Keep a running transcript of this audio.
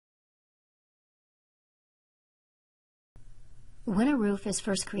When a roof is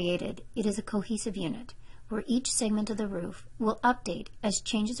first created, it is a cohesive unit where each segment of the roof will update as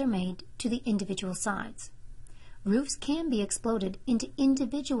changes are made to the individual sides. Roofs can be exploded into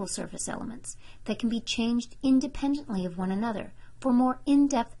individual surface elements that can be changed independently of one another for more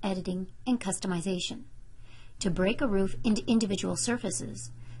in-depth editing and customization. To break a roof into individual surfaces,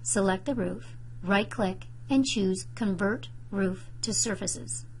 select the roof, right-click, and choose Convert Roof to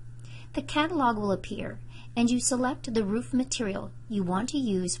Surfaces. The catalog will appear, and you select the roof material you want to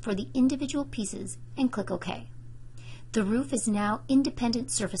use for the individual pieces and click OK. The roof is now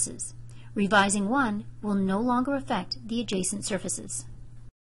independent surfaces. Revising one will no longer affect the adjacent surfaces.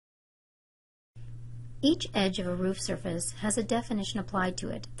 Each edge of a roof surface has a definition applied to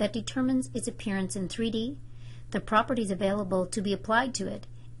it that determines its appearance in 3D, the properties available to be applied to it,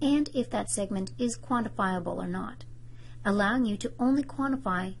 and if that segment is quantifiable or not, allowing you to only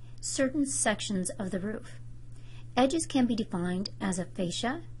quantify certain sections of the roof. Edges can be defined as a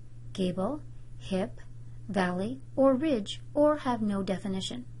fascia, gable, hip, valley, or ridge, or have no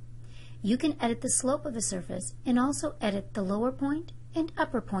definition. You can edit the slope of a surface and also edit the lower point and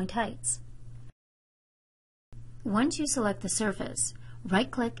upper point heights. Once you select the surface,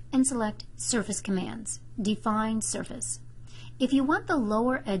 right-click and select Surface Commands, Define Surface. If you want the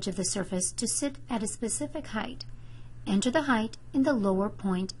lower edge of the surface to sit at a specific height, enter the height in the lower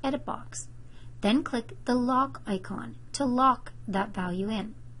point edit box. Then click the lock icon to lock that value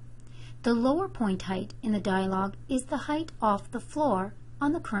in. The lower point height in the dialog is the height off the floor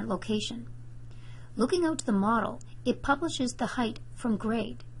on the current location. Looking out to the model, it publishes the height from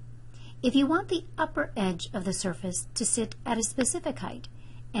grade. If you want the upper edge of the surface to sit at a specific height,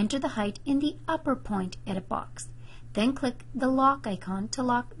 enter the height in the upper point edit box. Then click the lock icon to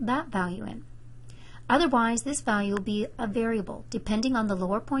lock that value in. Otherwise, this value will be a variable depending on the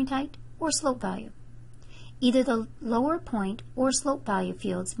lower point height or slope value. Either the lower point or slope value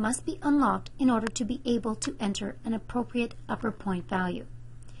fields must be unlocked in order to be able to enter an appropriate upper point value.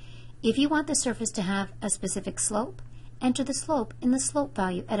 If you want the surface to have a specific slope, enter the slope in the slope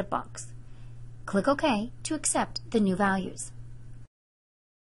value edit box. Click OK to accept the new values.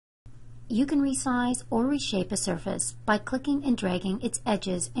 You can resize or reshape a surface by clicking and dragging its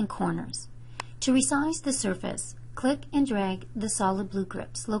edges and corners. To resize the surface, click and drag the solid blue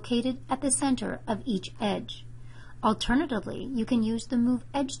grips located at the center of each edge. Alternatively, you can use the Move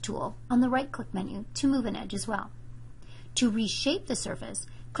Edge tool on the right-click menu to move an edge as well. To reshape the surface,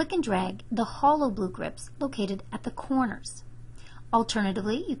 click and drag the hollow blue grips located at the corners.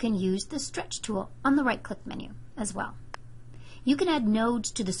 Alternatively, you can use the Stretch tool on the right-click menu as well. You can add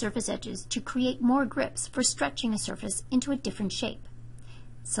nodes to the surface edges to create more grips for stretching a surface into a different shape.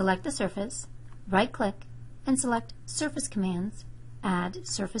 Select the surface, right-click, and select Surface Commands, Add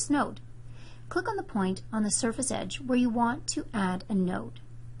Surface Node. Click on the point on the surface edge where you want to add a node.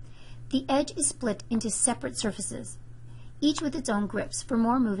 The edge is split into separate surfaces, each with its own grips for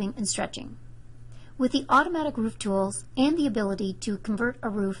more moving and stretching. With the automatic roof tools and the ability to convert a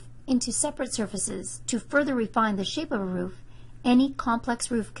roof into separate surfaces to further refine the shape of a roof, any complex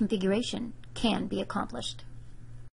roof configuration can be accomplished.